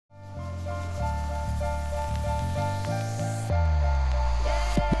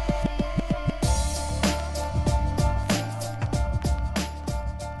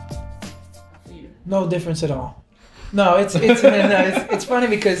No difference at all. No, it's funny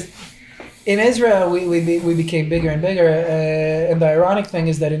because in Israel we became bigger and bigger, and the ironic thing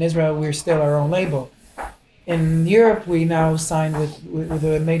is that in Israel we're still our own label. In Europe we now signed with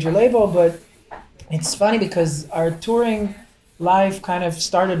a major label, but it's funny because our touring life kind of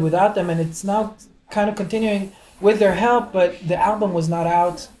started without them, and it's now kind of continuing with their help, but the album was not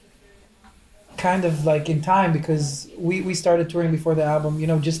out kind of like in time because we started touring before the album, you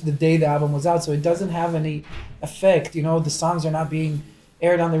know, just the day the album was out, so it doesn't have any effect, you know, the songs are not being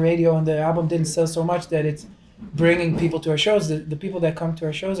aired on the radio and the album didn't sell so much that it's bringing people to our shows. The people that come to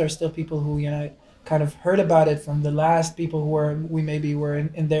our shows are still people who, you know, kind of heard about it from the last people who were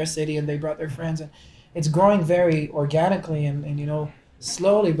in their city and they brought their friends, and it's growing very organically and you know,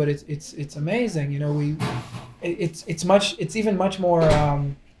 slowly, but it's amazing, you know. It's even much more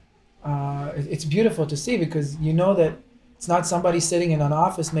it's beautiful to see because you know that it's not somebody sitting in an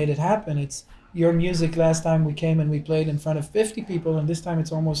office made it happen. It's your music. Last time we came and we played in front of 50 people, and this time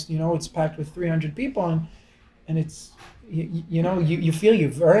it's almost, you know, it's packed with 300 people, and it's you know, you feel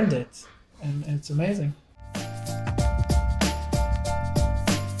you've earned it, and it's amazing.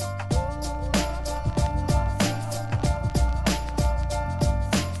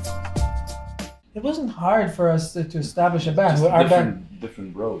 It wasn't hard for us to establish a band.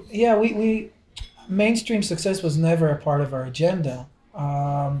 Different roads. Yeah, we mainstream success was never a part of our agenda.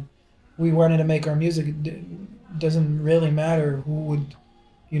 We wanted to make our music. It doesn't really matter who would,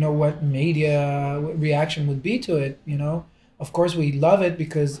 you know, what media reaction would be to it. You know, of course we love it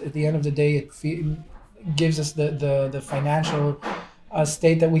because at the end of the day it gives us the financial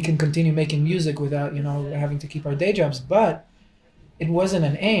state that we can continue making music without, you know, having to keep our day jobs. But it wasn't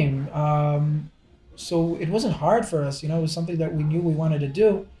an aim. So it wasn't hard for us, you know, it was something that we knew we wanted to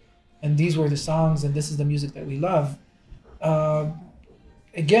do, and these were the songs, and this is the music that we love.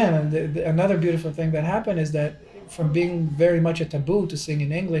 Again, another beautiful thing that happened is that from being very much a taboo to sing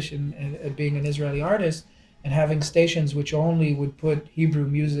in English and being an Israeli artist, and having stations which only would put Hebrew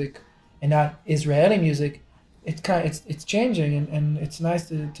music and not Israeli music, it's changing, and it's nice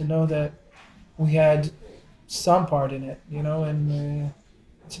to know that we had some part in it, you know, and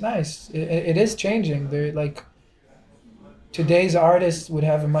it's nice. It is changing. They're like, today's artists would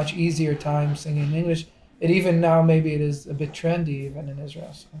have a much easier time singing in English. It even now maybe it is a bit trendy even in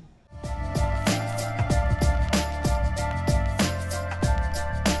Israel. So.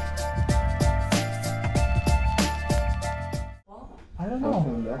 I don't know.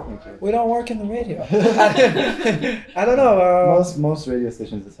 We don't work in the radio. I don't know. Most radio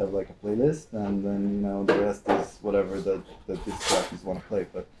stations just have like a playlist, and then, you know, the rest is whatever that these artists want to play.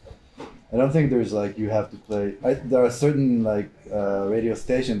 But I don't think there's like you have to play. There are certain like radio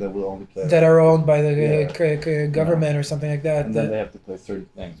stations that will only play that are owned by the government or something like that. And then they have to play certain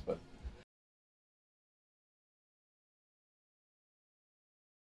things, but.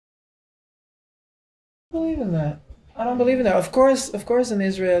 I don't believe in that. I don't believe in that. Of course, an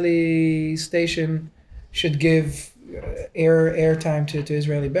Israeli station should give airtime to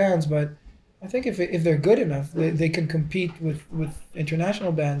Israeli bands, but I think if they're good enough, they can compete with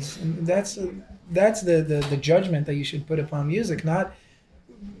international bands, and that's the judgment that you should put upon music. Not,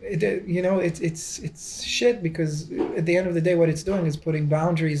 you know, it's shit, because at the end of the day, what it's doing is putting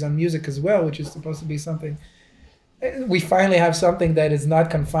boundaries on music as well, which is supposed to be something. We finally have something that is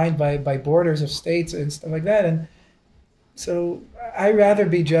not confined by borders of states and stuff like that, and so I rather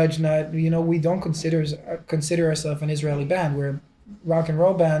be judged not, you know, we don't consider ourselves an Israeli band. We're a rock and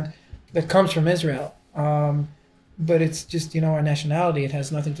roll band that comes from Israel, but it's just, you know, our nationality. It has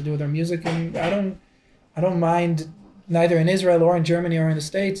nothing to do with our music, and I don't mind neither in Israel or in Germany or in the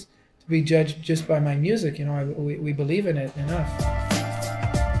States to be judged just by my music. You know, we believe in it enough.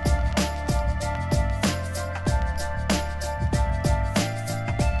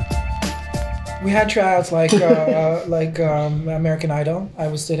 We had tryouts like American Idol. I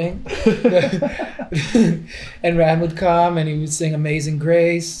was sitting, and Ran would come and he would sing "Amazing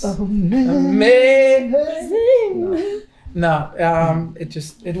Grace." Amazing. No,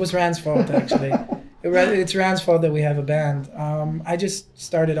 it was Rand's fault actually. It's Rand's fault that we have a band. I just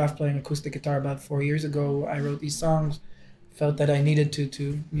started off playing acoustic guitar about 4 years ago. I wrote these songs, felt that I needed to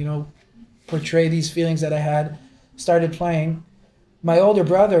you know, portray these feelings that I had. Started playing. My older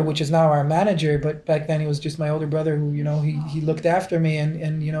brother, which is now our manager, but back then he was just my older brother who, you know, he looked after me,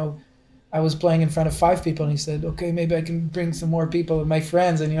 and you know, I was playing in front of 5 people, and he said, "Okay, maybe I can bring some more people, my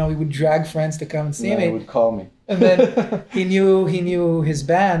friends." And he would drag friends to come and see me. He would call me. And then he knew his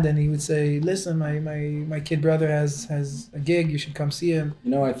band, and he would say, "Listen, my kid brother has a gig. You should come see him."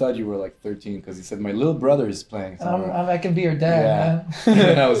 I thought you were like 13 because he said my little brother is playing. I can be your dad, man.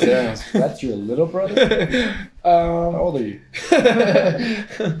 And I was there, and I was, "That's your little brother? How old are you?"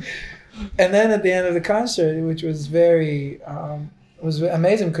 And then at the end of the concert, which was very was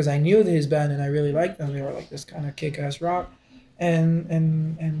amazing because I knew his band and I really liked them. They were like this kind of kick-ass rock, and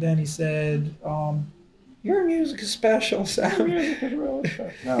then he said, "Your music is special, Sam." Your music is really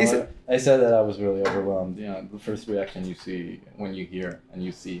special. No, I said that I was really overwhelmed. The first reaction you see when you hear and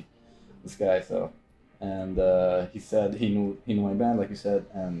you see this guy. So, and he said he knew my band, like you said,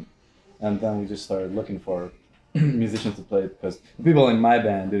 and then we just started looking for musicians to play because the people in my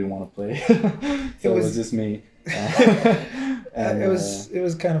band didn't want to play, so it was just me. And it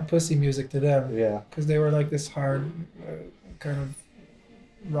was kind of pussy music to them. Yeah. Because they were like this hard kind of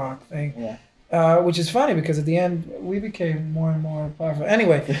rock thing. Yeah. Which is funny because at the end we became more and more powerful.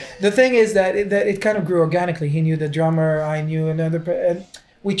 Anyway, the thing is that it kind of grew organically. He knew the drummer, I knew another, and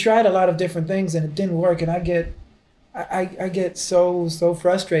we tried a lot of different things and it didn't work. And I get so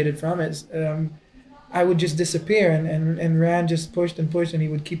frustrated from it. I would just disappear and Rand just pushed and pushed and he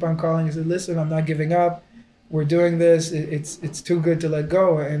would keep on calling. He said, "Listen, I'm not giving up. We're doing this. It's too good to let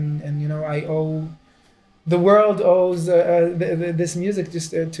go." And I owe, the world owes this music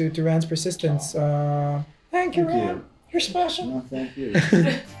just to Rand's persistence. Thank you, Rand. You're special. No, thank you.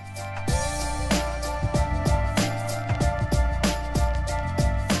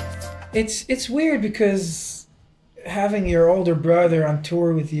 It's weird because having your older brother on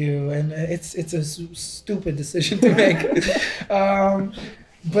tour with you, and it's a stupid decision to make.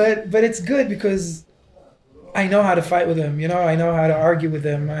 But it's good because I know how to fight with him. I know how to argue with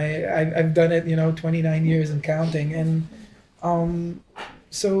him. I've done it. 29 years and counting, and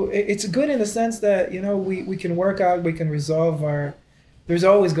so it's good in the sense that we can work out. We can resolve our. There's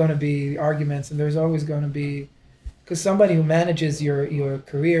always going to be arguments, and there's always going to be, because somebody who manages your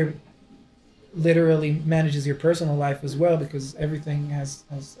career literally manages your personal life as well, because everything has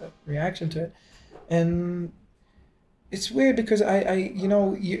a reaction to it. And it's weird because as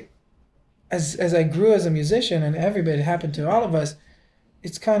I grew as a musician, and everybody, it happened to all of us,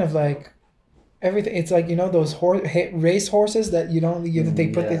 it's kind of like everything, it's like those race horses that they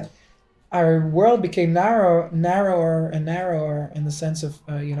put our world became narrower and narrower in the sense of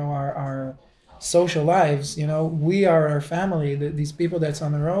our social lives. We are our family. These people that's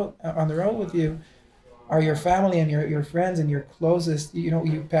on the road with you are your family and your friends and your closest.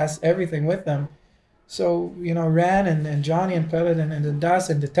 You pass everything with them. So Ran and Johnny and Pellet and the Das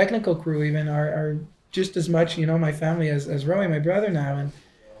and the technical crew even are just as much my family as Roy, my brother now, and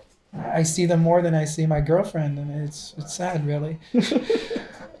I see them more than I see my girlfriend, and it's sad, really.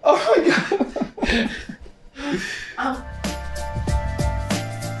 Oh my God.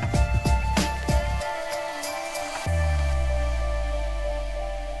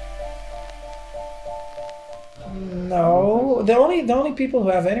 No, the only people who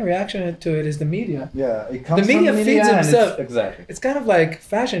have any reaction to it is the media. Yeah, it comes the media from feeds themselves. Exactly. It's kind of like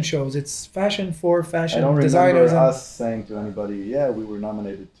fashion shows. It's fashion for fashion I don't designers. remember us saying to anybody, "Yeah, we were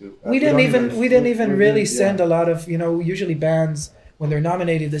nominated to." We didn't even really send a lot of Usually bands, when they're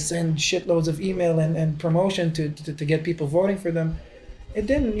nominated, they send shitloads of email and promotion to get people voting for them. It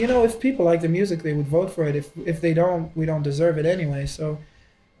didn't. If people like the music, they would vote for it. If they don't, we don't deserve it anyway. So.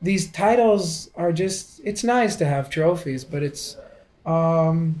 These titles are just, it's nice to have trophies, but it's,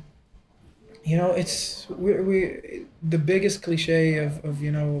 it's, we the biggest cliche of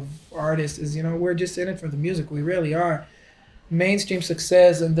artists is, we're just in it for the music. We really are. Mainstream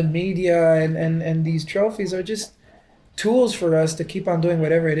success and the media and these trophies are just tools for us to keep on doing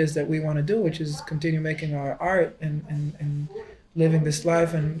whatever it is that we want to do, which is continue making our art and living this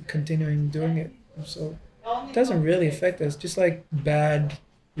life and continuing doing it. So it doesn't really affect us, just like bad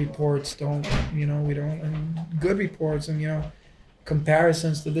reports don't, we don't, and good reports and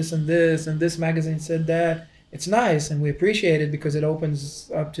comparisons to this and this magazine said that. It's nice and we appreciate it because it opens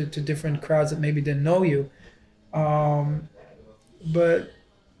up to different crowds that maybe didn't know you, but it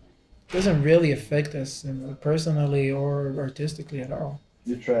doesn't really affect us personally or artistically at all.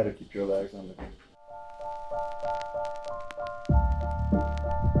 You try to keep your legs on the ground.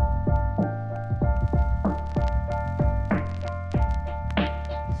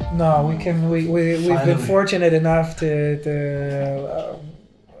 No, we've been fortunate enough to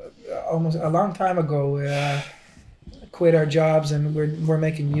almost a long time ago quit our jobs, and we're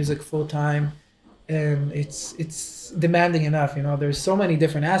making music full time. and it's demanding enough. You know, there's so many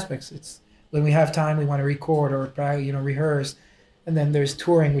different aspects. It's when we have time, we want to record or rehearse, and then there's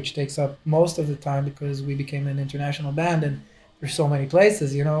touring, which takes up most of the time because we became an international band, and there's so many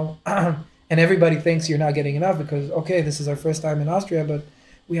places, you know, and everybody thinks you're not getting enough because okay, this is our first time in Austria, but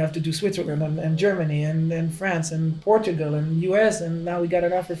we have to do Switzerland and Germany and France and Portugal and US, and now we got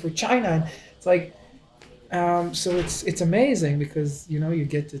an offer for China, and it's like. So it's amazing because you know you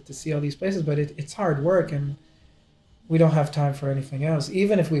get to see all these places, but it's hard work and we don't have time for anything else.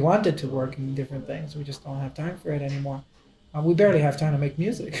 Even if we wanted to work in different things, we just don't have time for it anymore. We barely have time to make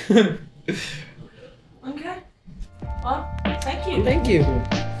music. Okay. Well, thank you. Thank you.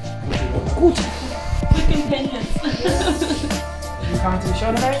 Quick opinions. You coming to the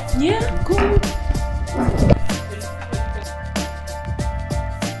show tonight? Yeah. Cool.